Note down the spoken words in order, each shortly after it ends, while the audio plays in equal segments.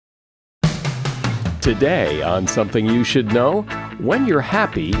Today on Something You Should Know, when you're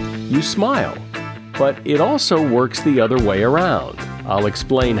happy, you smile. But it also works the other way around. I'll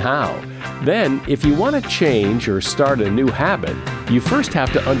explain how. Then, if you want to change or start a new habit, you first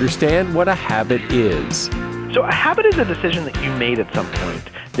have to understand what a habit is. So a habit is a decision that you made at some point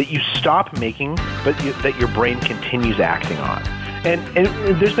that you stop making, but that your brain continues acting on. And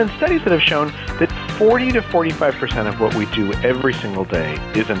there's been studies that have shown that 40 to 45% of what we do every single day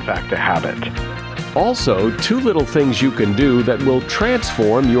is in fact a habit. Also, 2 little things you can do that will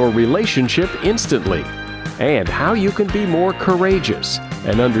transform your relationship instantly, and how you can be more courageous,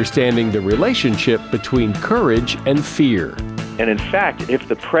 and understanding the relationship between courage and fear. And in fact, if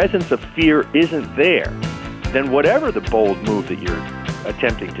the presence of fear isn't there, then whatever the bold move that you're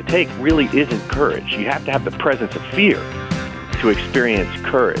attempting to take really isn't courage. You have to have the presence of fear to experience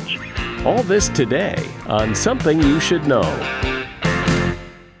courage. All this today on Something You Should Know.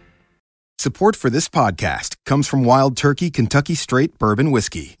 Support for this podcast comes from Wild Turkey Kentucky Straight Bourbon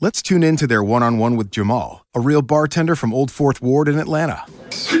Whiskey. Let's tune in to their one-on-one with Jamal, a real bartender from Old Fourth Ward in Atlanta.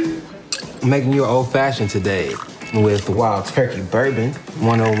 I'm making you an old-fashioned today with the Wild Turkey Bourbon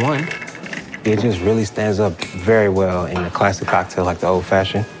 101. It just really stands up very well in a classic cocktail like the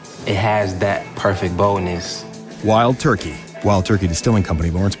old-fashioned. It has that perfect boldness. Wild Turkey. Wild Turkey Distilling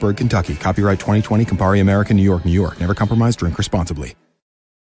Company, Lawrenceburg, Kentucky. Copyright 2020, Campari American, New York, New York. Never compromise, drink responsibly.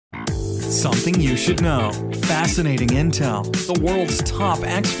 Something you should know. Fascinating intel, the world's top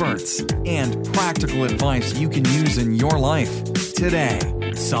experts, and practical advice you can use in your life. Today,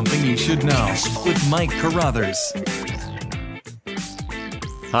 Something You Should Know with Mike Carruthers.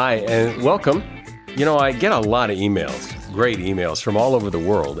 Hi, and welcome. You know, I get a lot of emails, great emails from all over the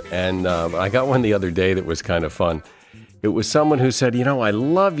world, and I got one the other day that was kind of fun. It was someone who said, you know, I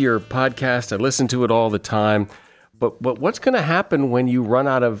love your podcast. I listen to it all the time. But what's going to happen when you run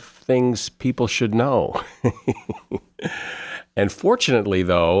out of things people should know? And fortunately,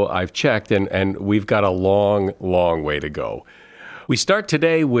 though, I've checked, and we've got a long, long way to go. We start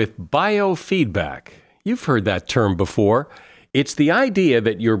today with biofeedback. You've heard that term before. It's the idea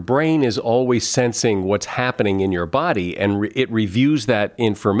that your brain is always sensing what's happening in your body, and it reviews that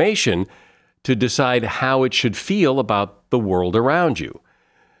information to decide how it should feel about the world around you.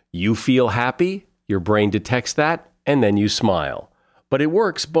 You feel happy, your brain detects that, and then you smile. But it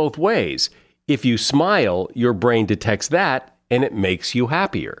works both ways. If you smile, your brain detects that, and it makes you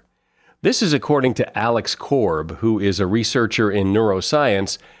happier. This is according to Alex Korb, who is a researcher in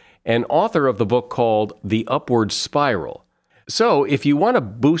neuroscience and author of the book called The Upward Spiral. So, if you want to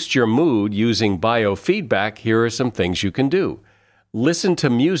boost your mood using biofeedback, here are some things you can do. Listen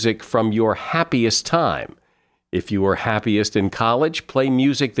to music from your happiest time. If you were happiest in college, play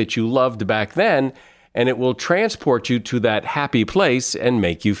music that you loved back then, and it will transport you to that happy place and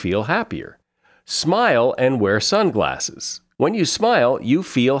make you feel happier. Smile and wear sunglasses. When you smile, you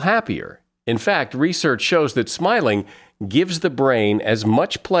feel happier. In fact, research shows that smiling gives the brain as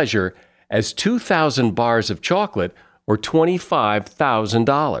much pleasure as 2,000 bars of chocolate or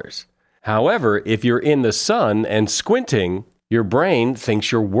 $25,000. However, if you're in the sun and squinting, your brain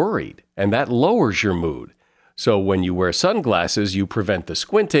thinks you're worried, and that lowers your mood. So when you wear sunglasses, you prevent the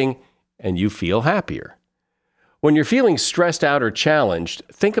squinting, and you feel happier. When you're feeling stressed out or challenged,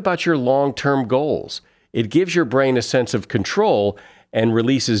 think about your long-term goals. It gives your brain a sense of control and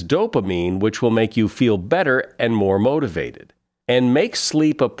releases dopamine, which will make you feel better and more motivated. And make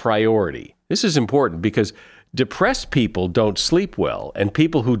sleep a priority. This is important because depressed people don't sleep well, and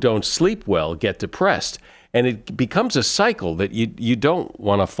people who don't sleep well get depressed, and it becomes a cycle that you don't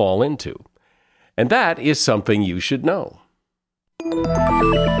want to fall into. And that is something you should know.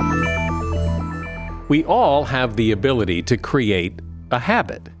 We all have the ability to create a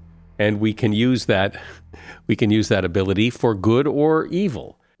habit, and we can use that ability for good or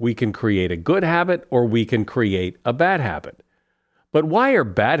evil. We can create a good habit or we can create a bad habit. But why are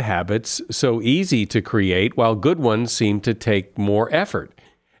bad habits so easy to create while good ones seem to take more effort?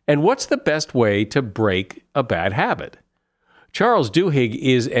 And what's the best way to break a bad habit? Charles Duhigg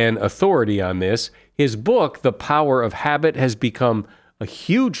is an authority on this. His book, The Power of Habit, has become a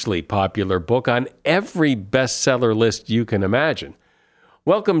hugely popular book on every bestseller list you can imagine.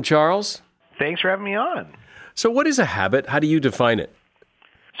 Welcome, Charles. Thanks for having me on. So what is a habit? How do you define it?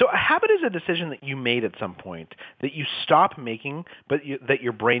 So a habit is a decision that you made at some point that you stop making, but that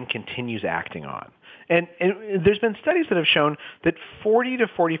your brain continues acting on. And there's been studies that have shown that 40 to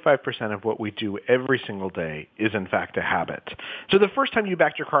 45% of what we do every single day is in fact a habit. So the first time you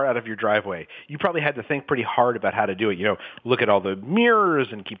backed your car out of your driveway, you probably had to think pretty hard about how to do it. Look at all the mirrors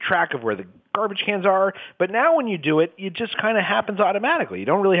and keep track of where the garbage cans are. But now when you do it, it just kind of happens automatically. You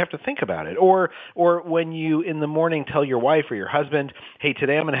don't really have to think about it. Or when you in the morning tell your wife or your husband, hey,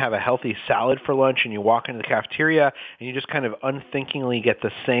 today I'm going to have a healthy salad for lunch, and you walk into the cafeteria and you just kind of unthinkingly get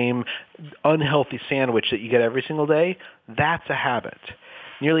the same unhealthy sandwich that you get every single day, that's a habit.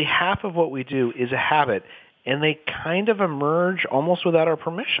 Nearly half of what we do is a habit, and they kind of emerge almost without our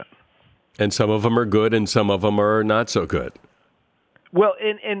permission. And some of them are good and some of them are not so good. Well,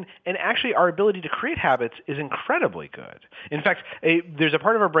 and actually our ability to create habits is incredibly good. In fact, there's a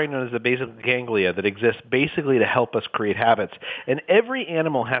part of our brain known as the basal ganglia that exists basically to help us create habits. And every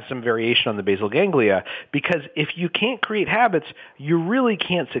animal has some variation on the basal ganglia, because if you can't create habits, you really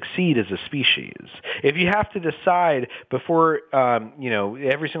can't succeed as a species. If you have to decide before,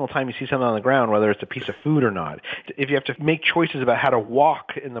 every single time you see something on the ground, whether it's a piece of food or not, if you have to make choices about how to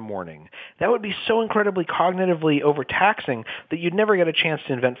walk in the morning, that would be so incredibly cognitively overtaxing that you'd never get a chance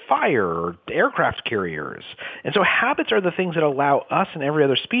to invent fire or aircraft carriers. And so habits are the things that allow us and every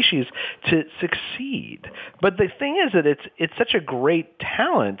other species to succeed. But the thing is that it's such a great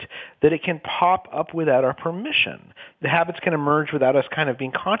talent that it can pop up without our permission. The habits can emerge without us kind of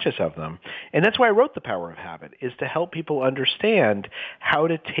being conscious of them. And that's why I wrote The Power of Habit, is to help people understand how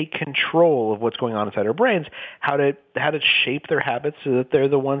to take control of what's going on inside our brains, how to shape their habits so that they're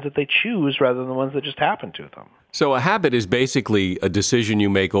the ones that they choose rather than the ones that just happen to them. So a habit is basically a decision you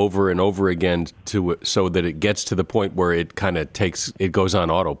make over and over again so that it gets to the point where it kind of goes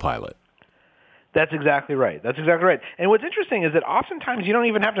on autopilot. That's exactly right. And what's interesting is that oftentimes you don't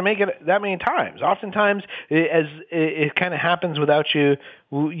even have to make it that many times. Oftentimes, as it kind of happens without you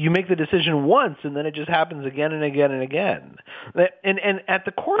make the decision once, and then it just happens again and again and again. And at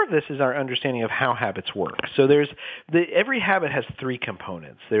the core of this is our understanding of how habits work. So every habit has three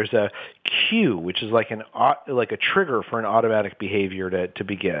components. There's a cue, which is like a trigger for an automatic behavior to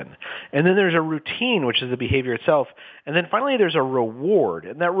begin. And then there's a routine, which is the behavior itself. And then finally, there's a reward.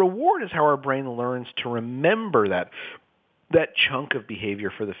 And that reward is how our brain learns to remember that chunk of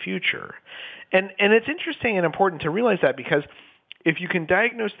behavior for the future. And it's interesting and important to realize that, because if you can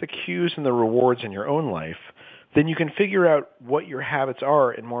diagnose the cues and the rewards in your own life, then you can figure out what your habits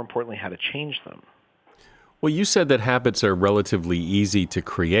are and, more importantly, how to change them. Well, you said that habits are relatively easy to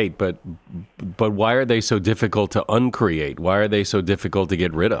create, but why are they so difficult to uncreate? Why are they so difficult to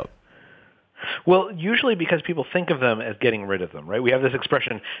get rid of? Well, usually because people think of them as getting rid of them, right? We have this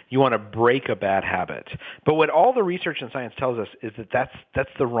expression, you want to break a bad habit. But what all the research and science tells us is that that's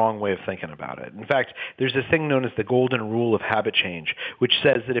the wrong way of thinking about it. In fact, there's this thing known as the golden rule of habit change, which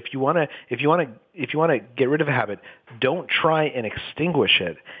says that if you want to get rid of a habit, don't try and extinguish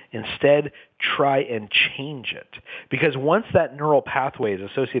it. Instead, try and change it. Because once that neural pathway is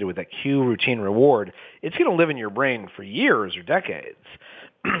associated with that cue, routine, reward, it's going to live in your brain for years or decades.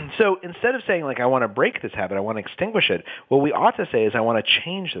 So instead of saying, I want to break this habit, I want to extinguish it, what we ought to say is, I want to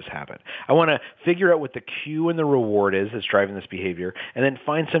change this habit. I want to figure out what the cue and the reward is that's driving this behavior, and then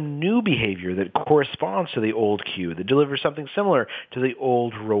find some new behavior that corresponds to the old cue, that delivers something similar to the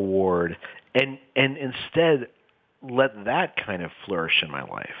old reward, and instead let that kind of flourish in my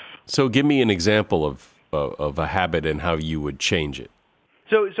life. So give me an example of a habit and how you would change it.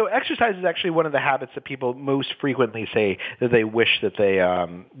 So exercise is actually one of the habits that people most frequently say that they wish that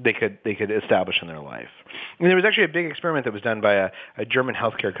they could establish in their life. And there was actually a big experiment that was done by a German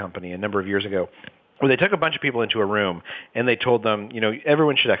healthcare company a number of years ago, where they took a bunch of people into a room and they told them,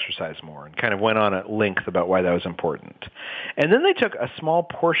 everyone should exercise more, and kind of went on at length about why that was important. And then they took a small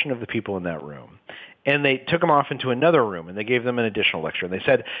portion of the people in that room and they took them off into another room, and they gave them an additional lecture.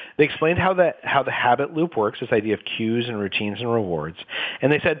 And they explained how the habit loop works, this idea of cues and routines and rewards.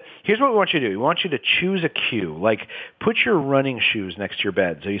 And they said, here's what we want you to do. We want you to choose a cue, like put your running shoes next to your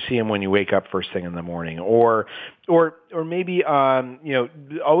bed so you see them when you wake up first thing in the morning, or maybe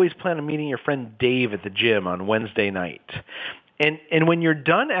always plan on meeting your friend Dave at the gym on Wednesday night. And when you're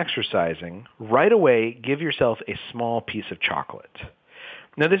done exercising, right away give yourself a small piece of chocolate.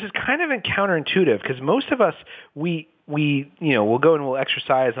 Now, this is kind of counterintuitive, because most of us, we'll go and we'll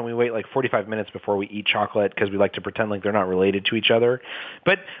exercise and we wait 45 minutes before we eat chocolate because we like to pretend like they're not related to each other.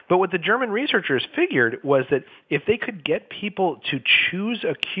 But what the German researchers figured was that if they could get people to choose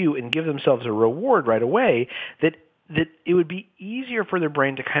a cue and give themselves a reward right away, that it would be easier for their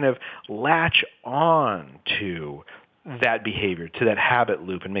brain to kind of latch on to that behavior, to that habit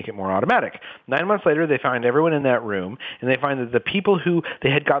loop, and make it more automatic. 9 months later, they find everyone in that room, and they find that the people who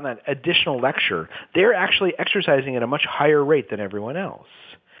they had gotten that additional lecture, they're actually exercising at a much higher rate than everyone else.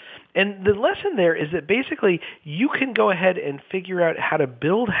 And the lesson there is that basically you can go ahead and figure out how to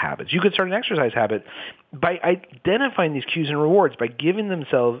build habits. You could start an exercise habit by identifying these cues and rewards, by giving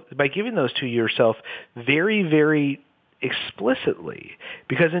those to yourself very, very explicitly.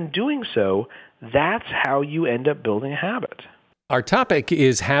 Because in doing so, that's how you end up building a habit. Our topic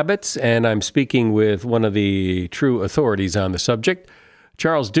is habits, and I'm speaking with one of the true authorities on the subject,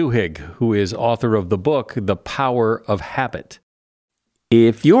 Charles Duhigg, who is author of the book, The Power of Habit.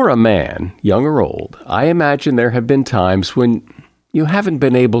 If you're a man, young or old, I imagine there have been times when you haven't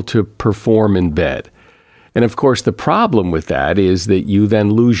been able to perform in bed. And of course, the problem with that is that you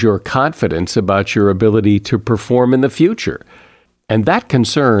then lose your confidence about your ability to perform in the future. And that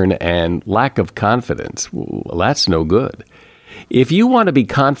concern and lack of confidence, well, that's no good. If you want to be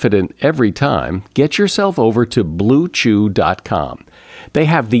confident every time, get yourself over to BlueChew.com. They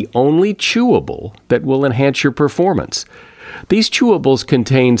have the only chewable that will enhance your performance. These chewables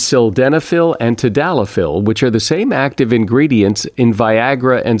contain sildenafil and tadalafil, which are the same active ingredients in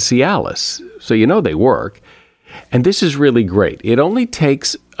Viagra and Cialis, so you know they work. And this is really great. It only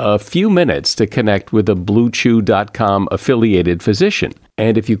takes a few minutes to connect with a BlueChew.com affiliated physician.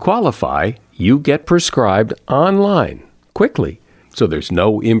 And if you qualify, you get prescribed online quickly. So there's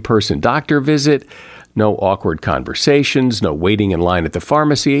no in-person doctor visit, no awkward conversations, no waiting in line at the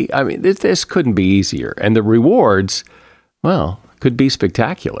pharmacy. I mean, this couldn't be easier. And the rewards, well, could be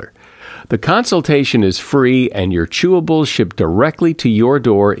spectacular. The consultation is free and your chewables ship directly to your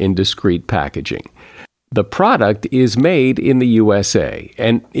door in discreet packaging. The product is made in the USA,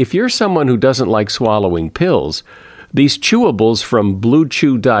 and if you're someone who doesn't like swallowing pills, these chewables from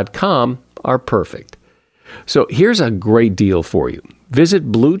BlueChew.com are perfect. So here's a great deal for you.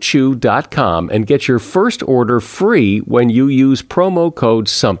 Visit BlueChew.com and get your first order free when you use promo code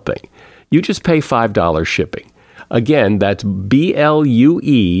SOMETHING. You just pay $5 shipping. Again, that's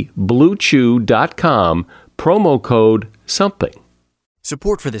BLUE, BlueChew.com, promo code SOMETHING.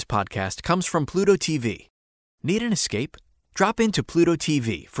 Support for this podcast comes from Pluto TV. Need an escape? Drop into Pluto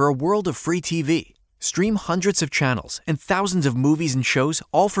TV for a world of free TV. Stream hundreds of channels and thousands of movies and shows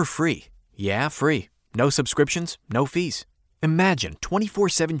all for free. Yeah, free. No subscriptions, no fees. Imagine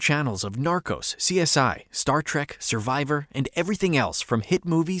 24/7 channels of Narcos, CSI, Star Trek, Survivor, and everything else from hit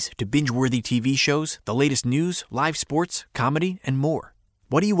movies to binge-worthy TV shows, the latest news, live sports, comedy, and more.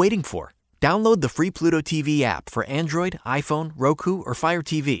 What are you waiting for? Download the free Pluto TV app for Android, iPhone, Roku, or Fire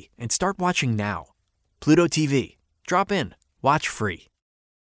TV and start watching now. Pluto TV. Drop in. Watch free.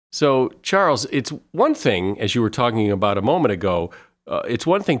 So, Charles, it's one thing, as you were talking about a moment ago, it's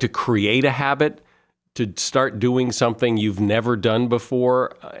one thing to create a habit, to start doing something you've never done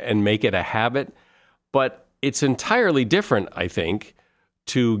before and make it a habit. But it's entirely different, I think,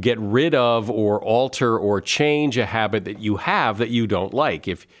 to get rid of or alter or change a habit that you have that you don't like.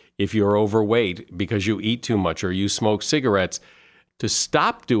 If you're overweight because you eat too much or you smoke cigarettes, to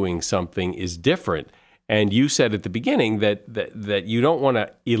stop doing something is different. And you said at the beginning that you don't want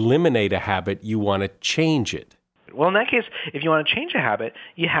to eliminate a habit, you want to change it. Well, in that case, if you want to change a habit,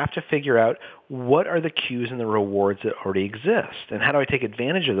 you have to figure out what are the cues and the rewards that already exist, and how do I take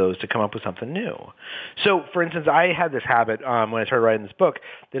advantage of those to come up with something new. So, for instance, I had this habit when I started writing this book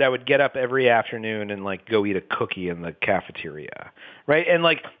that I would get up every afternoon and go eat a cookie in the cafeteria, right? And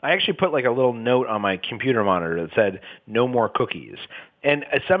I actually put a little note on my computer monitor that said "No more cookies." And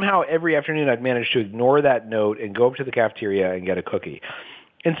somehow every afternoon I'd manage to ignore that note and go up to the cafeteria and get a cookie.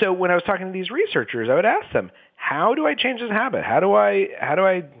 And so when I was talking to these researchers, I would ask them, how do I change this habit? How do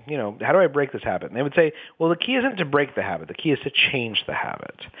I break this habit? And they would say, well, the key isn't to break the habit. The key is to change the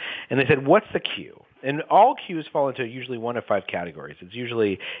habit. And they said, what's the cue? And all cues fall into usually one of 5 categories. It's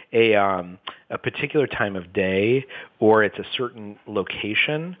usually a particular time of day, or it's a certain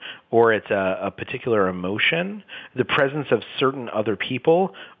location, or it's a particular emotion, the presence of certain other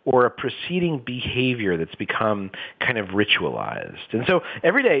people, or a preceding behavior that's become kind of ritualized. And so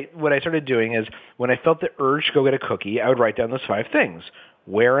every day what I started doing is when I felt the urge to go get a cookie, I would write down those 5 things.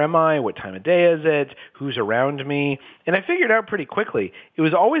 Where am I? What time of day is it? Who's around me? And I figured out pretty quickly, it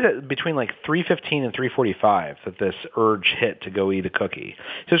was always between 3:15 and 3:45 that this urge hit to go eat a cookie.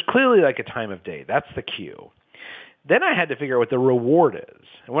 So it's clearly a time of day. That's the cue. Then I had to figure out what the reward is.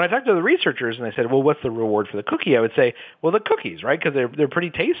 And when I talked to the researchers and they said, well, what's the reward for the cookie? I would say, well, the cookies, right? Because they're pretty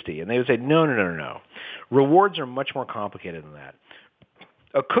tasty. And they would say, no. Rewards are much more complicated than that.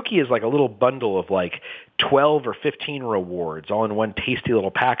 A cookie is like a little bundle of 12 or 15 rewards all in one tasty little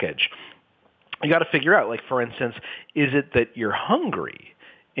package. you got to figure out, like, for instance, is it that you're hungry?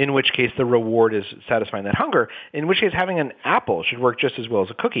 In which case the reward is satisfying that hunger, in which case having an apple should work just as well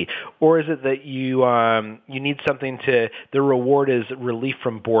as a cookie. Or is it that you need something the reward is relief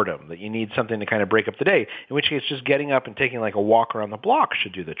from boredom, that you need something to kind of break up the day, in which case just getting up and taking like a walk around the block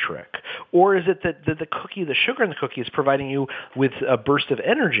should do the trick. Or is it that the cookie, the sugar in the cookie is providing you with a burst of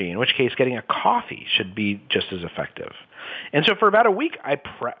energy, in which case getting a coffee should be just as effective. And so for about a week,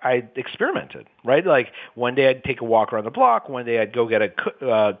 I experimented, right? Like one day I'd take a walk around the block, one day I'd go get a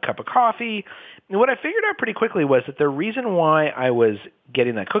cup of coffee. And what I figured out pretty quickly was that the reason why I was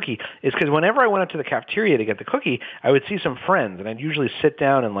getting that cookie is because whenever I went up to the cafeteria to get the cookie, I would see some friends, and I'd usually sit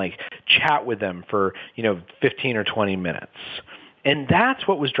down and like chat with them for 15 or 20 minutes. And that's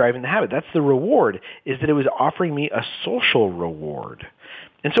what was driving the habit. That's the reward, is that it was offering me a social reward.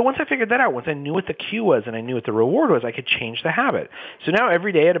 And so once I figured that out, once I knew what the cue was and I knew what the reward was, I could change the habit. So now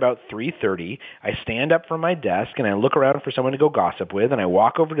every day at about 3:30, I stand up from my desk and I look around for someone to go gossip with, and I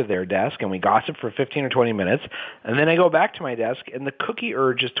walk over to their desk and we gossip for 15 or 20 minutes, and then I go back to my desk and the cookie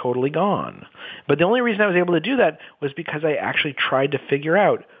urge is totally gone. But the only reason I was able to do that was because I actually tried to figure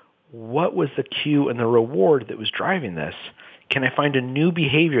out what was the cue and the reward that was driving this. Can I find a new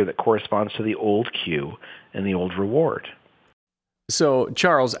behavior that corresponds to the old cue and the old reward? So,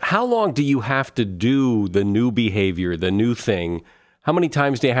 Charles, how long do you have to do the new behavior, the new thing? How many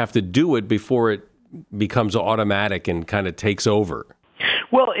times do you have to do it before it becomes automatic and kind of takes over?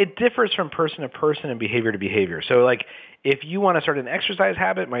 Well, it differs from person to person and behavior to behavior. So, like, if you want to start an exercise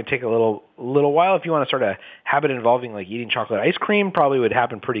habit, it might take a little while. If you want to start a habit involving, like, eating chocolate ice cream, probably would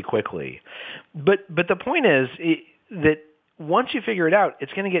happen pretty quickly. But the point is that once you figure it out,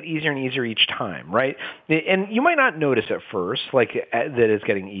 it's going to get easier and easier each time, right? And you might not notice at first, like, that it's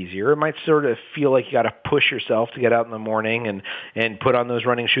getting easier. It might sort of feel like you got to push yourself to get out in the morning and put on those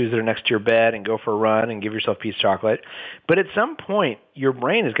running shoes that are next to your bed and go for a run and give yourself a piece of chocolate. But at some point, your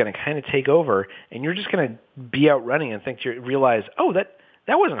brain is going to kind of take over, and you're just going to be out running and realize, oh, that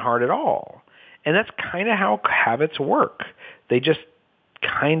wasn't hard at all. And that's kind of how habits work. They just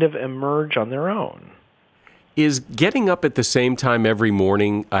kind of emerge on their own. Is getting up at the same time every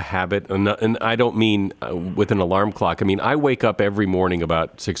morning a habit? And I don't mean with an alarm clock. I mean, I wake up every morning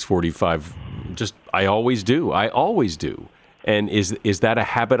about 6:45. I always do. And is that a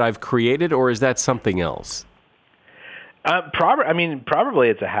habit I've created, or is that something else? Probably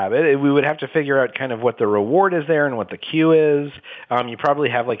it's a habit. We would have to figure out kind of what the reward is there and what the cue is. You probably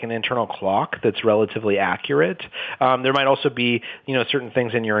have like an internal clock that's relatively accurate. There might also be, certain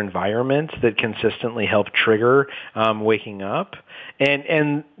things in your environment that consistently help trigger waking up.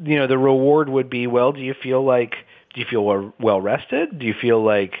 And the reward would be, well, do you feel well rested? Do you feel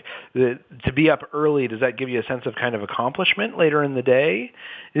like to be up early, does that give you a sense of kind of accomplishment later in the day?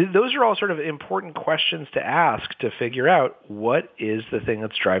 Those are all sort of important questions to ask to figure out what is the thing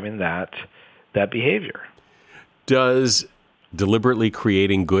that's driving that behavior. Does deliberately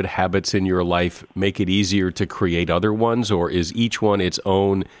creating good habits in your life make it easier to create other ones, or is each one its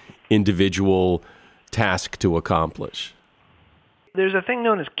own individual task to accomplish? There's a thing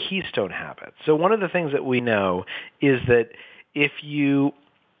known as keystone habits. So one of the things that we know is that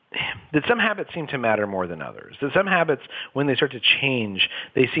that some habits seem to matter more than others. That some habits, when they start to change,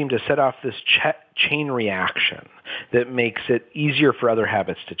 they seem to set off this chain reaction that makes it easier for other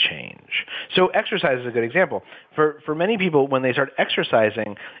habits to change. So exercise is a good example. For many people, when they start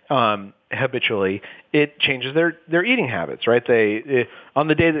exercising habitually, it changes their eating habits, right? On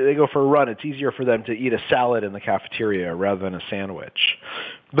the day that they go for a run, it's easier for them to eat a salad in the cafeteria rather than a sandwich.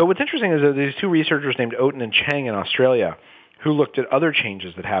 But what's interesting is that these two researchers named Oaten and Chang in Australia, who looked at other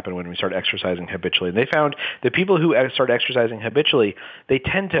changes that happen when we start exercising habitually. And they found that people who start exercising habitually, they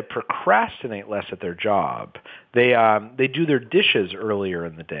tend to procrastinate less at their job. They do their dishes earlier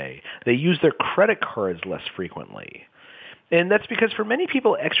in the day. They use their credit cards less frequently. And that's because for many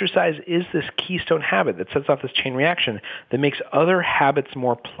people, exercise is this keystone habit that sets off this chain reaction that makes other habits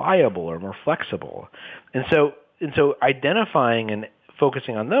more pliable or more flexible. And so identifying and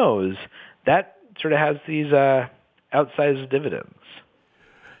focusing on those, that sort of has these outsized dividends.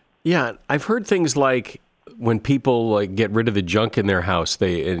 Yeah, I've heard things like when people get rid of the junk in their house,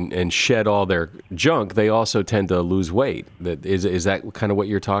 and shed all their junk, they also tend to lose weight. Is that kind of what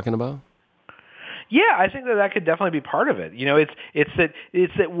you're talking about? Yeah, I think that could definitely be part of it.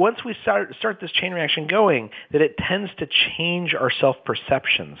 It's that once we start this chain reaction going, that it tends to change our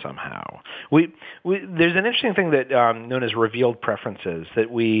self-perception somehow. There's an interesting thing that known as revealed preferences,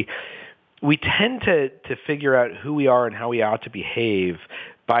 that we tend to figure out who we are and how we ought to behave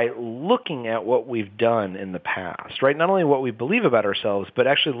by looking at what we've done in the past, right? Not only what we believe about ourselves, but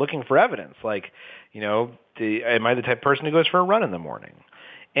actually looking for evidence. Like, am I the type of person who goes for a run in the morning?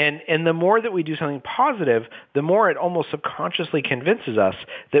 And the more that we do something positive, the more it almost subconsciously convinces us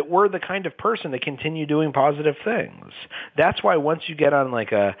that we're the kind of person to continue doing positive things. That's why once you get on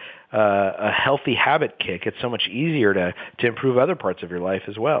like a healthy habit kick, it's so much easier to improve other parts of your life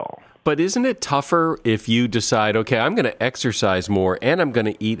as well. But isn't it tougher if you decide, okay, I'm going to exercise more and I'm going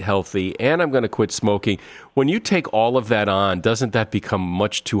to eat healthy and I'm going to quit smoking? When you take all of that on, doesn't that become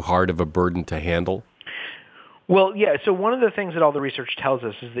much too hard of a burden to handle? Well, yeah. So one of the things that all the research tells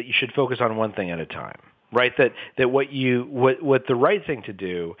us is that you should focus on one thing at a time, right? That what the right thing to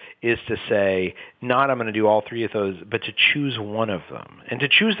do is to say, not I'm going to do all three of those, but to choose one of them, and to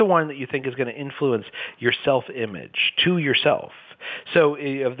choose the one that you think is going to influence your self-image to yourself. So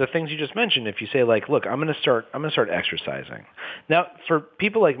of the things you just mentioned, if you say like, look, I'm going to start exercising. Now, for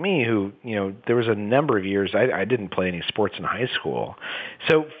people like me who, there was a number of years I didn't play any sports in high school.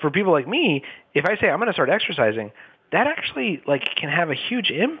 So for people like me, if I say I'm going to start exercising, that actually like can have a huge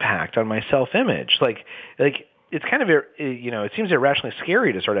impact on my self-image. Like it's kind of, it seems irrationally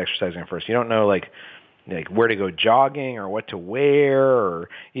scary to start exercising at first. You don't know like where to go jogging or what to wear,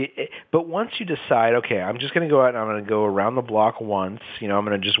 but once you decide, okay, I'm just going to go out and I'm going to go around the block once, I'm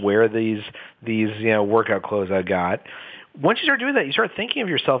going to just wear these workout clothes I got. Once you start doing that, you start thinking of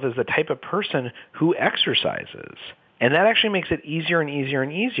yourself as the type of person who exercises, and that actually makes it easier and easier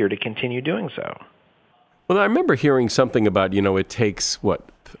and easier to continue doing so. Well, I remember hearing something about, it takes,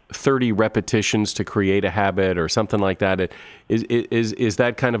 30 repetitions to create a habit or something like that. Is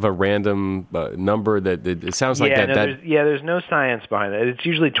that kind of a random number that it sounds like that? There's no science behind it. It's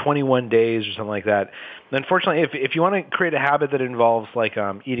usually 21 days or something like that. Unfortunately, if you want to create a habit that involves like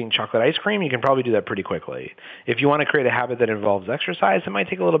eating chocolate ice cream, you can probably do that pretty quickly. If you want to create a habit that involves exercise, it might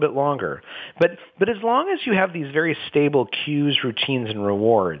take a little bit longer. But as long as you have these very stable cues, routines, and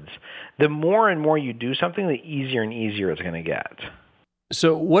rewards, the more and more you do something, the easier and easier it's going to get.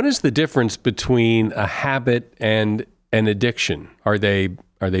 So what is the difference between a habit and an addiction? Are they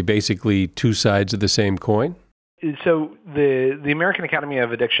basically two sides of the same coin? So the American Academy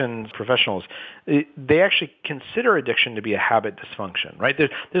of Addiction Professionals, they actually consider addiction to be a habit dysfunction, right?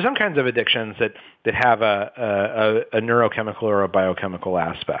 There's some kinds of addictions that have a neurochemical or a biochemical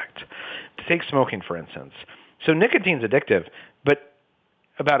aspect. Take smoking, for instance. So nicotine's addictive, but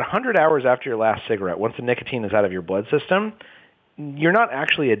about 100 hours after your last cigarette, once the nicotine is out of your blood system, you're not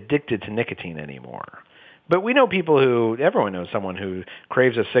actually addicted to nicotine anymore. But we know everyone knows someone who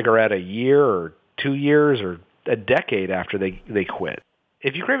craves a cigarette a year or 2 years or a decade after they quit.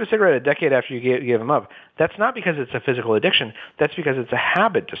 If you crave a cigarette a decade after you give them up, that's not because it's a physical addiction. That's because it's a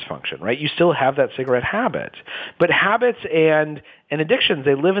habit dysfunction, right? You still have that cigarette habit. But habits and addictions,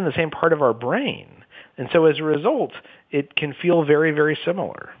 they live in the same part of our brain. And so as a result, it can feel very, very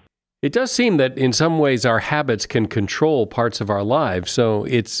similar. It does seem that in some ways our habits can control parts of our lives. So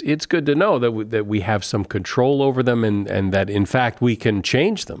it's good to know that we have some control over them and that, in fact, we can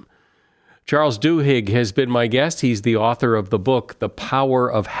change them. Charles Duhigg has been my guest. He's the author of the book, The Power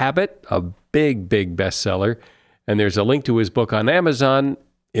of Habit, a big, big bestseller. And there's a link to his book on Amazon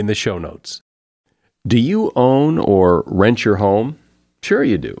in the show notes. Do you own or rent your home? Sure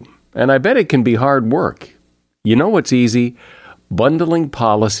you do. And I bet it can be hard work. You know what's easy? Bundling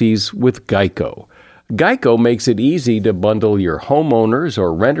policies with Geico. Geico makes it easy to bundle your homeowner's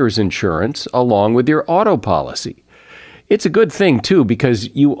or renter's insurance along with your auto policy. It's a good thing, too,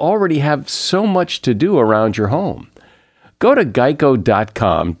 because you already have so much to do around your home. Go to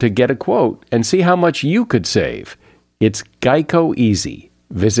geico.com to get a quote and see how much you could save. It's Geico Easy.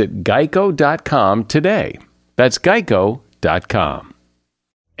 Visit geico.com today. That's geico.com.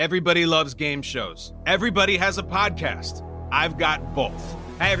 Everybody loves game shows. Everybody has a podcast. I've got both.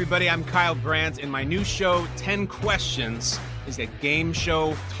 Hey everybody, I'm Kyle Brandt, and my new show, 10 Questions, is a game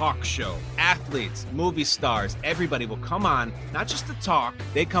show talk show. Athletes, movie stars, everybody will come on, not just to talk,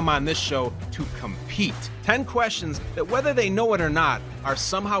 they come on this show to compete. 10 questions that, whether they know it or not, are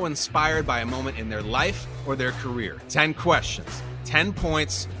somehow inspired by a moment in their life or their career. 10 questions, 10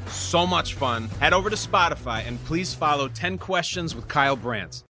 points, so much fun. Head over to Spotify and please follow 10 Questions with Kyle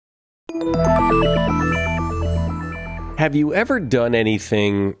Brandt. Have you ever done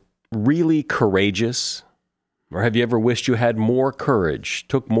anything really courageous? Or have you ever wished you had more courage,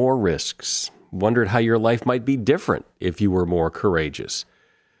 took more risks, wondered how your life might be different if you were more courageous?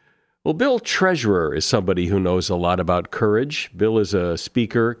 Well, Bill Treasurer is somebody who knows a lot about courage. Bill is a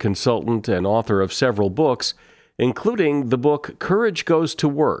speaker, consultant, and author of several books, including the book Courage Goes to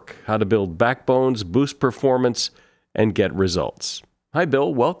Work: How to Build Backbones, Boost Performance, and Get Results. Hi,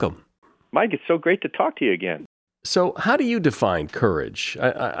 Bill. Welcome. Mike, it's so great to talk to you again. So how do you define courage?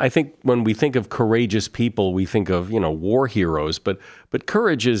 I think when we think of courageous people, we think of, war heroes, but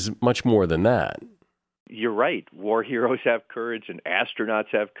courage is much more than that. You're right. War heroes have courage, and astronauts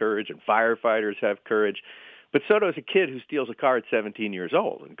have courage, and firefighters have courage. But so does a kid who steals a car at 17 years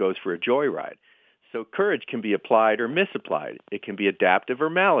old and goes for a joyride. So courage can be applied or misapplied. It can be adaptive or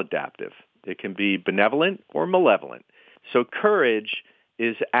maladaptive. It can be benevolent or malevolent. So courage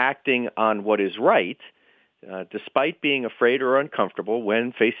is acting on what is right, despite being afraid or uncomfortable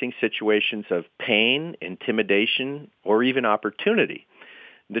when facing situations of pain, intimidation, or even opportunity.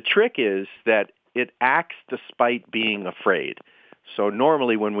 The trick is that it acts despite being afraid. So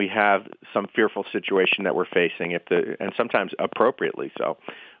normally when we have some fearful situation that we're facing, and sometimes appropriately so,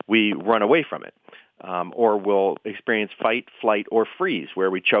 we run away from it. Or we'll experience fight, flight, or freeze,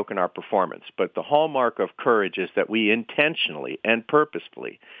 where we choke in our performance. But the hallmark of courage is that we intentionally and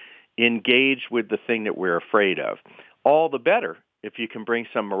purposefully engage with the thing that we're afraid of. All the better if you can bring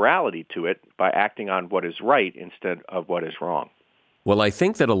some morality to it by acting on what is right instead of what is wrong. Well, I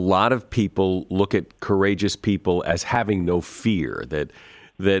think that a lot of people look at courageous people as having no fear, that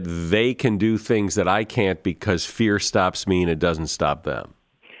they can do things that I can't because fear stops me and it doesn't stop them.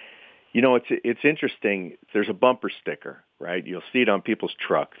 It's interesting. There's a bumper sticker, right? You'll see it on people's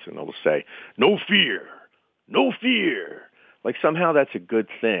trucks, and it'll say, "No fear, no fear." Like somehow that's a good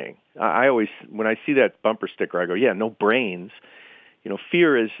thing. I always, when I see that bumper sticker, I go, yeah, no brains.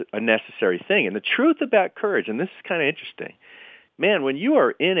 Fear is a necessary thing. And the truth about courage, and this is kind of interesting, man, when you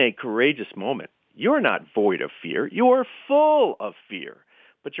are in a courageous moment, you're not void of fear. You are full of fear.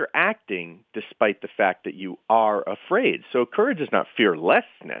 But you're acting despite the fact that you are afraid. So courage is not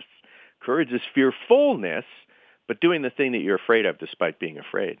fearlessness. Courage is fearfulness, but doing the thing that you're afraid of despite being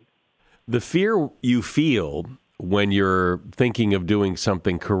afraid. The fear you feel when you're thinking of doing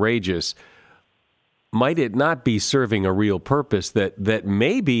something courageous, might it not be serving a real purpose that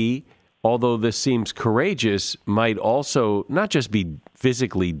maybe, although this seems courageous, might also not just be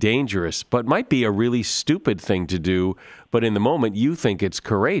physically dangerous, but might be a really stupid thing to do, but in the moment you think it's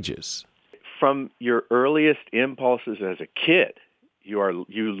courageous? From your earliest impulses as a kid,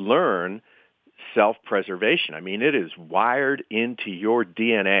 you learn self-preservation. I mean, it is wired into your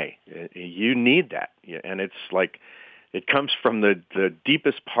DNA. You need that. And it's like, it comes from the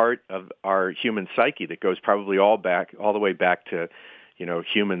deepest part of our human psyche that goes probably all the way back to,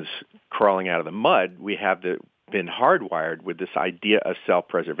 humans crawling out of the mud. We have been hardwired with this idea of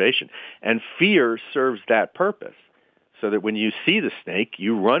self-preservation. And fear serves that purpose. So that when you see the snake,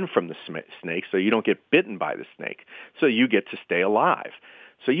 you run from the snake so you don't get bitten by the snake. So you get to stay alive.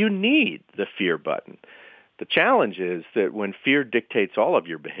 So you need the fear button. The challenge is that when fear dictates all of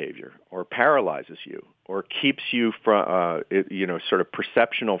your behavior or paralyzes you or keeps you from, sort of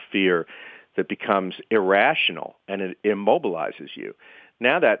perceptional fear that becomes irrational and it immobilizes you,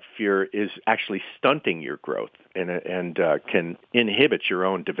 now that fear is actually stunting your growth and can inhibit your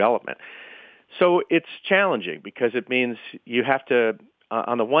own development. So it's challenging because it means you have to,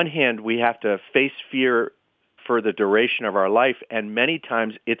 on the one hand, we have to face fear for the duration of our life, and many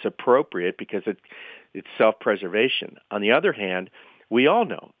times it's appropriate because it's self-preservation. On the other hand, we all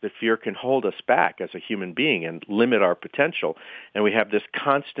know that fear can hold us back as a human being and limit our potential, and we have this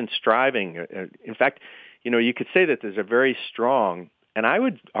constant striving. In fact, you could say that there's a very strong, and I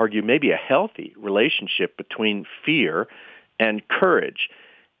would argue maybe a healthy relationship between fear and courage.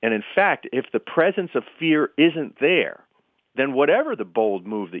 And in fact, if the presence of fear isn't there, then whatever the bold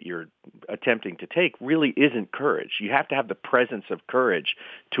move that you're attempting to take really isn't courage. You have to have the presence of courage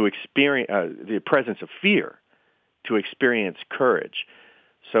to experience, the presence of fear to experience courage.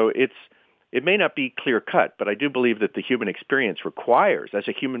 So it may not be clear-cut, but I do believe that the human experience requires, as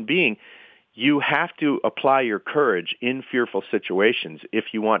a human being, you have to apply your courage in fearful situations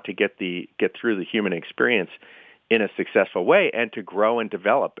if you want to get through the human experience in a successful way and to grow and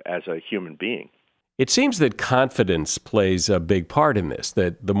develop as a human being. It seems that confidence plays a big part in this,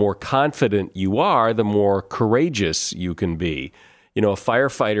 that the more confident you are, the more courageous you can be. A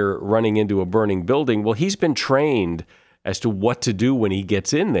firefighter running into a burning building, well, he's been trained as to what to do when he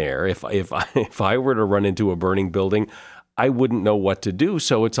gets in there. If I were to run into a burning building, I wouldn't know what to do.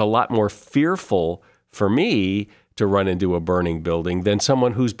 So it's a lot more fearful for me to run into a burning building than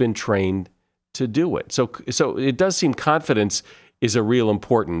someone who's been trained to do it. So it does seem confidence is a real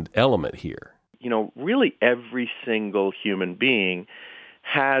important element here. Really every single human being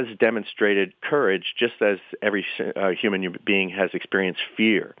has demonstrated courage, just as every human being has experienced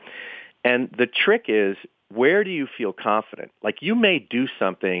fear. And the trick is where do you feel confident? Like, you may do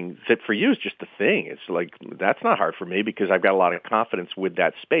something that for you is just a thing. It's like, that's not hard for me because I've got a lot of confidence with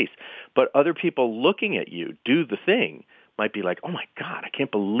that space. But other people looking at you do the thing might be like, oh my God, I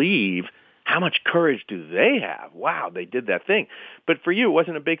can't believe how much courage do they have? Wow, they did that thing. But for you, it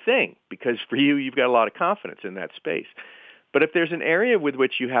wasn't a big thing because for you, you've got a lot of confidence in that space. But if there's an area with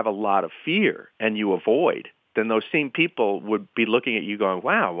which you have a lot of fear and you avoid, then those same people would be looking at you going,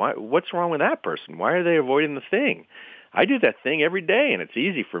 wow, what's wrong with that person? Why are they avoiding the thing? I do that thing every day, and it's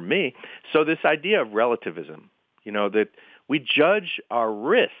easy for me. So this idea of relativism, that we judge our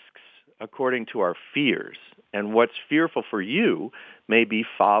risks according to our fears, and what's fearful for you may be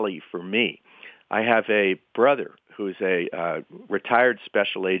folly for me. I have a brother who's a retired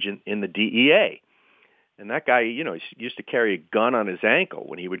special agent in the DEA, and that guy, he used to carry a gun on his ankle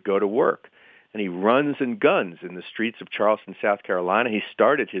when he would go to work. And he runs and guns in the streets of Charleston, South Carolina. He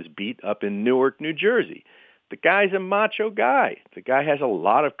started his beat up in Newark, New Jersey. The guy's a macho guy. The guy has a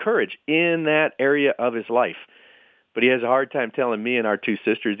lot of courage in that area of his life. But he has a hard time telling me and our two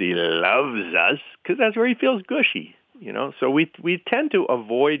sisters he loves us because that's where he feels gushy. So we tend to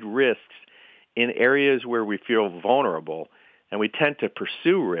avoid risks in areas where we feel vulnerable, and we tend to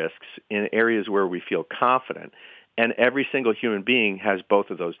pursue risks in areas where we feel confident. And every single human being has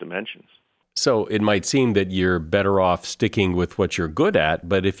both of those dimensions. So it might seem that you're better off sticking with what you're good at,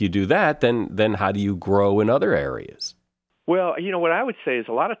 but if you do that, then how do you grow in other areas? Well, what I would say is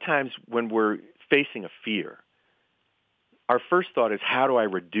a lot of times when we're facing a fear, our first thought is, how do I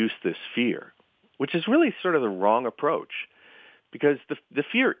reduce this fear? Which is really sort of the wrong approach, because the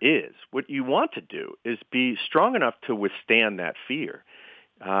fear is, what you want to do is be strong enough to withstand that fear.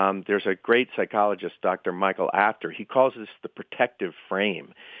 There's a great psychologist, Dr. Michael Apter. He calls this the protective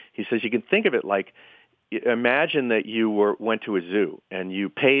frame. He says you can think of it like, imagine that you went to a zoo and you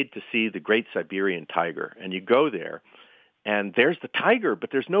paid to see the great Siberian tiger, and you go there, and there's the tiger, but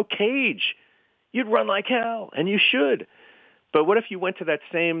there's no cage. You'd run like hell, and you should. But what if you went to that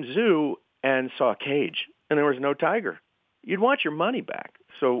same zoo and saw a cage, and there was no tiger? You'd want your money back.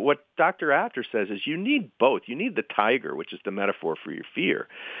 So what Dr. Apter says is you need both. You need the tiger, which is the metaphor for your fear,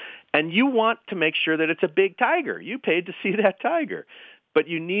 and you want to make sure that it's a big tiger. You paid to see that tiger. But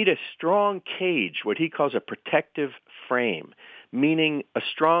you need a strong cage, what he calls a protective frame, meaning a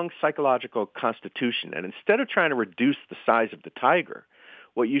strong psychological constitution. And instead of trying to reduce the size of the tiger,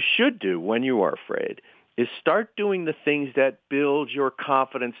 what you should do when you are afraid is start doing the things that build your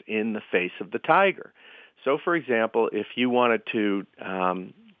confidence in the face of the tiger. So, for example, if you wanted to,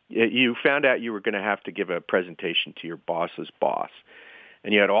 you found out you were going to have to give a presentation to your boss's boss,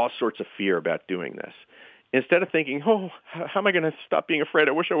 and you had all sorts of fear about doing this. Instead of thinking, how am I going to stop being afraid?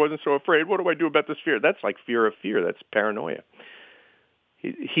 I wish I wasn't so afraid. What do I do about this fear? That's like fear of fear. That's paranoia.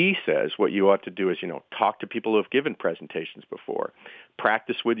 He says what you ought to do is, talk to people who have given presentations before.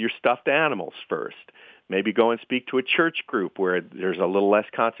 Practice with your stuffed animals first. Maybe go and speak to a church group where there's a little less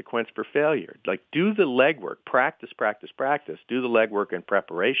consequence for failure. Like, do the legwork. Practice. Do the legwork and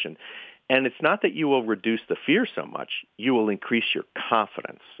preparation. And it's not that you will reduce the fear so much. You will increase your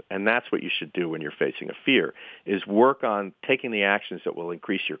confidence. And that's what you should do when you're facing a fear, is work on taking the actions that will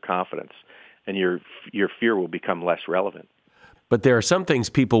increase your confidence. And your fear will become less relevant. But there are some things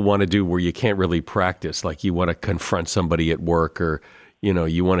people want to do where you can't really practice, like you want to confront somebody at work, or,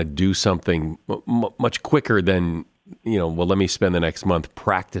 you want to do something much quicker than, let me spend the next month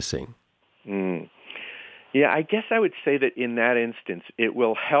practicing. Yeah, I guess I would say that in that instance, it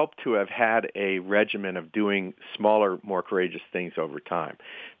will help to have had a regimen of doing smaller, more courageous things over time,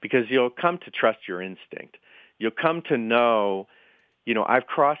 because you'll come to trust your instinct. You'll come to know, I've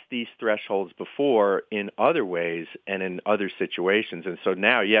crossed these thresholds before in other ways and in other situations. And so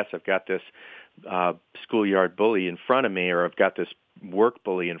now, yes, I've got this schoolyard bully in front of me, or I've got this work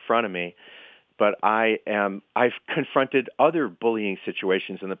bully in front of me. But I've confronted other bullying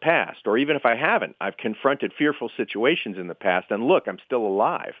situations in the past, or even if I haven't, I've confronted fearful situations in the past, and look, I'm still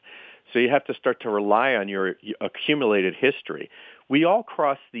alive. So you have to start to rely on your accumulated history. We all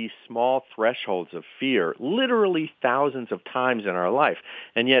cross these small thresholds of fear literally thousands of times in our life,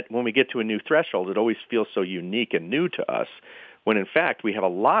 and yet when we get to a new threshold, it always feels so unique and new to us, when in fact we have a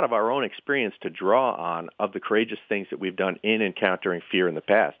lot of our own experience to draw on of the courageous things that we've done in encountering fear in the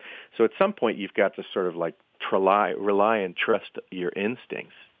past. So at some point you've got to sort of like rely and trust your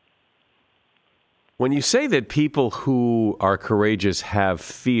instincts. When you say that people who are courageous have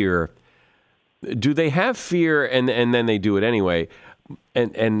fear, do they have fear and then they do it anyway?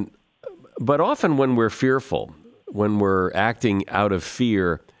 But often when we're fearful, when we're acting out of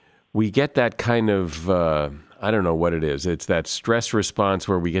fear, we get that kind of I don't know what it is. It's that stress response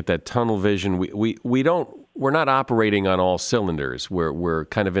where we get that tunnel vision. We don't we're not operating on all cylinders. We're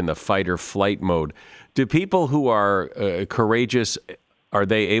kind of in the fight or flight mode. Do people who are courageous, are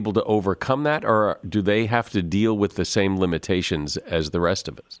they able to overcome that, or do they have to deal with the same limitations as the rest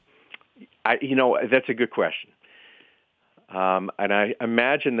of us? That's a good question. And I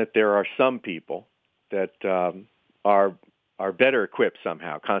imagine that there are some people that are better equipped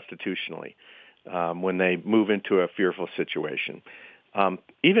somehow constitutionally when they move into a fearful situation.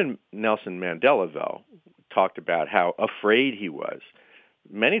 Even Nelson Mandela, though, talked about how afraid he was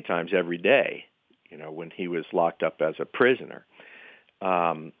many times every day, when he was locked up as a prisoner.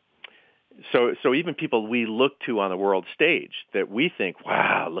 So even people we look to on the world stage that we think,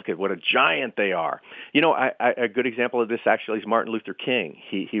 wow, look at what a giant they are. A good example of this actually is Martin Luther King.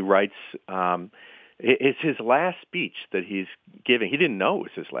 He writes, it's his last speech that he's giving. He didn't know it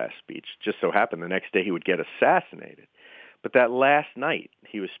was his last speech. Just so happened the next day he would get assassinated. But that last night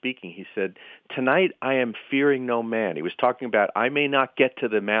he was speaking, he said, "Tonight I am fearing no man." He was talking about, I may not get to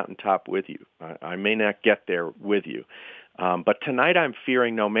the mountaintop with you. I may not get there with you. But tonight I'm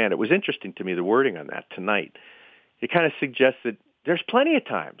fearing no man. It was interesting to me, the wording on that, tonight. It kind of suggests that there's plenty of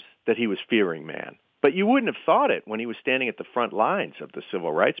times that he was fearing man. But you wouldn't have thought it when he was standing at the front lines of the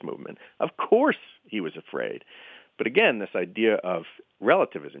civil rights movement. Of course he was afraid. But again, this idea of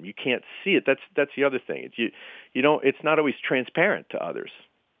relativism, you can't see it. That's the other thing. It's not always transparent to others.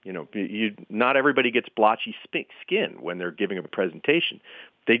 Not everybody gets blotchy skin when they're giving a presentation.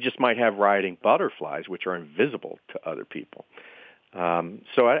 They just might have rioting butterflies, which are invisible to other people.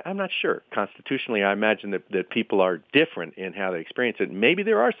 So I'm not sure. Constitutionally, I imagine that people are different in how they experience it. Maybe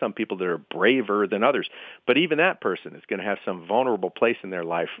there are some people that are braver than others, but even that person is going to have some vulnerable place in their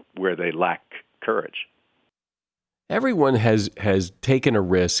life where they lack courage. Everyone has taken a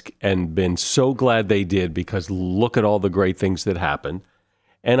risk and been so glad they did, because look at all the great things that happened.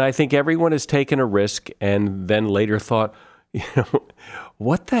 And I think everyone has taken a risk and then later thought,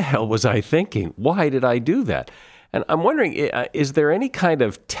 what the hell was I thinking? Why did I do that? And I'm wondering, is there any kind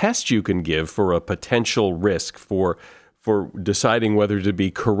of test you can give for a potential risk for deciding whether to be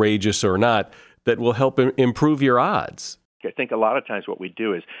courageous or not that will help improve your odds? I think a lot of times what we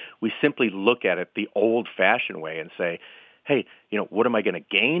do is we simply look at it the old-fashioned way and say, hey, what am I going to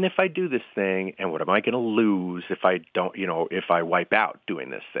gain if I do this thing, and what am I going to lose if I don't, if I wipe out doing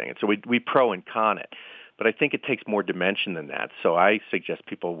this thing? And so we pro and con it. But I think it takes more dimension than that. So I suggest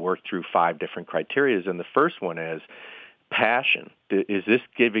people work through 5 different criteria. And the first one is passion. Is this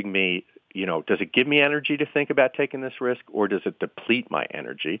giving me, does it give me energy to think about taking this risk, or does it deplete my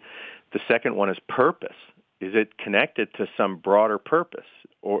energy? The second one is purpose. Is it connected to some broader purpose?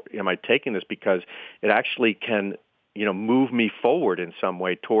 Or am I taking this because it actually can, move me forward in some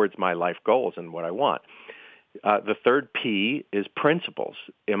way towards my life goals and what I want? The third P is principles.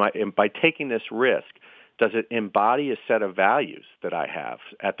 By taking this risk, does it embody a set of values that I have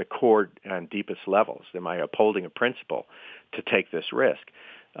at the core and deepest levels? Am I upholding a principle to take this risk?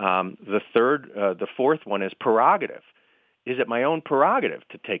 The fourth one is prerogative. Is it my own prerogative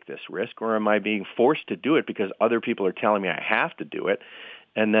to take this risk, or am I being forced to do it because other people are telling me I have to do it?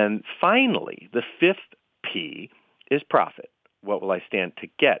 And then finally, the fifth P is profit. What will I stand to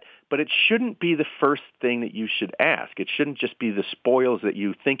get? But it shouldn't be the first thing that you should ask. It shouldn't just be the spoils that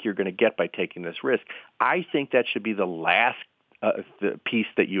you think you're going to get by taking this risk. I think that should be the last the piece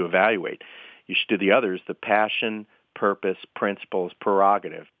that you evaluate. You should do the others, the passion, purpose, principles,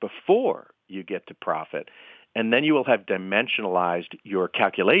 prerogative, before you get to profit. And then you will have dimensionalized your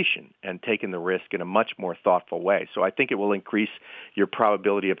calculation and taken the risk in a much more thoughtful way. So I think it will increase your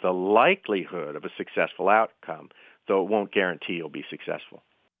probability of the likelihood of a successful outcome, though it won't guarantee you'll be successful.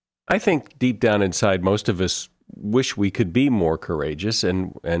 I think deep down inside, most of us wish we could be more courageous,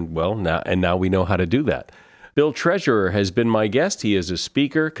 and now we know how to do that. Bill Treasurer has been my guest. He is a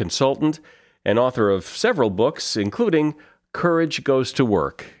speaker, consultant, and author of several books, including Courage Goes to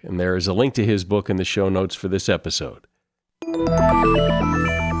Work. And there is a link to his book in the show notes for this episode.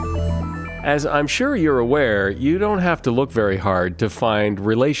 As I'm sure you're aware, you don't have to look very hard to find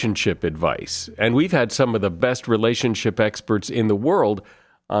relationship advice. And we've had some of the best relationship experts in the world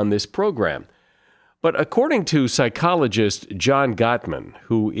on this program. But according to psychologist John Gottman,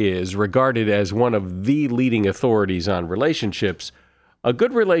 who is regarded as one of the leading authorities on relationships, a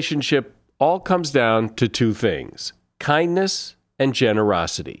good relationship all comes down to 2 things: kindness and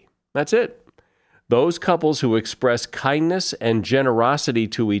generosity. That's it. Those couples who express kindness and generosity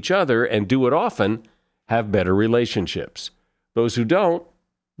to each other and do it often have better relationships. Those who don't.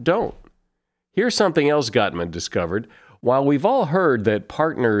 Here's something else Gottman discovered. While we've all heard that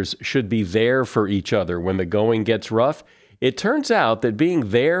partners should be there for each other when the going gets rough, It turns out that being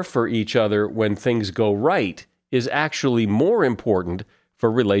there for each other when things go right is actually more important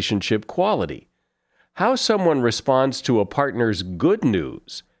for relationship quality. How someone responds to a partner's good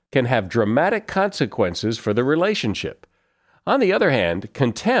news can have dramatic consequences for the relationship. On the other hand,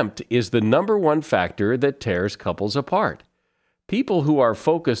 contempt is the number one factor that tears couples apart. People who are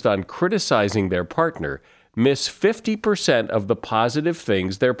focused on criticizing their partner miss 50% of the positive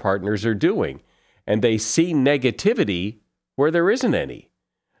things their partners are doing, and they see negativity where there isn't any.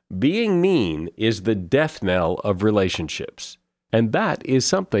 Being mean is the death knell of relationships, and that is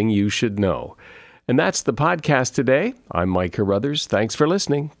something you should know. And that's the podcast today. I'm Mike Carruthers. Thanks for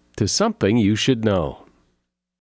listening to Something You Should Know.